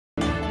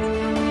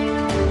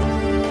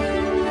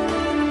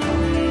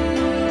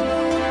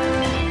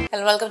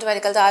and welcome to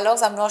Medical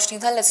Dialogues. I'm Roshni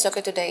Dhal. Let's look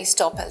at today's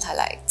top health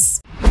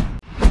highlights.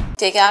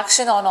 Take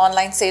action on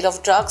online sale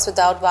of drugs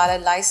without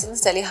valid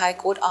license. Delhi High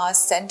Court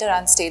asks centre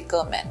and state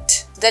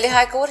government. Delhi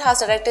High Court has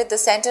directed the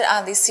centre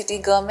and the city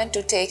government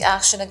to take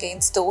action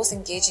against those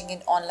engaging in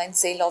online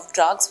sale of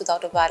drugs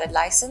without a valid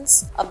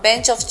license. A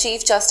bench of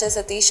Chief Justice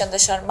Satish Chandra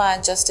Sharma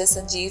and Justice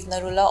Sanjeev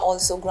Narula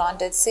also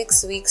granted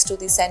 6 weeks to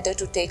the centre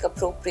to take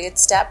appropriate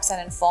steps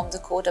and inform the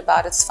court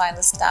about its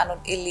final stand on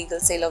illegal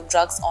sale of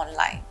drugs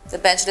online. The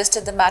bench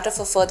listed the matter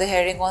for further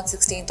hearing on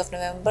 16th of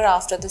November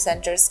after the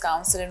centre's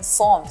counsel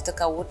informed the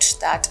court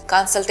that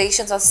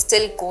consultations are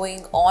still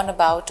going on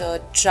about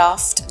a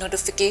draft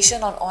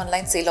notification on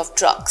online sale of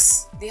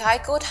drugs. The High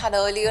Court had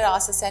earlier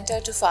asked the centre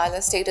to file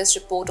a status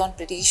report on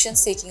petitions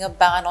seeking a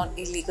ban on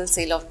illegal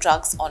sale of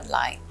drugs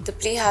online. The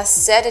plea has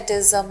said it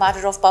is a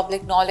matter of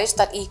public knowledge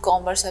that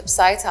e-commerce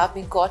websites have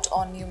been caught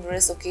on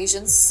numerous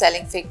occasions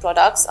selling fake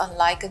products.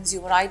 Unlike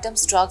consumer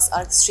items, drugs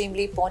are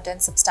extremely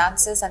potent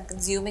substances, and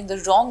consuming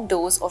the wrong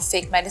dose of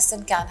fake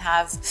medicine can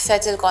have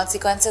fatal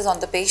consequences on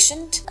the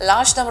patient. A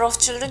large number of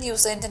children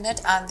use the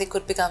internet and they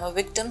could become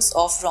victims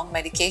of wrong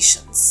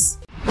medications.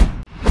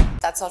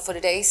 That's all for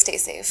today. Stay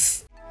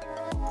safe.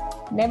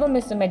 Never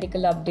miss a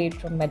medical update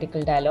from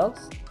Medical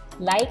Dialogues.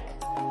 Like,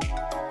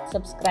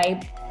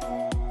 subscribe,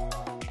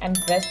 and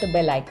press the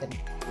bell icon.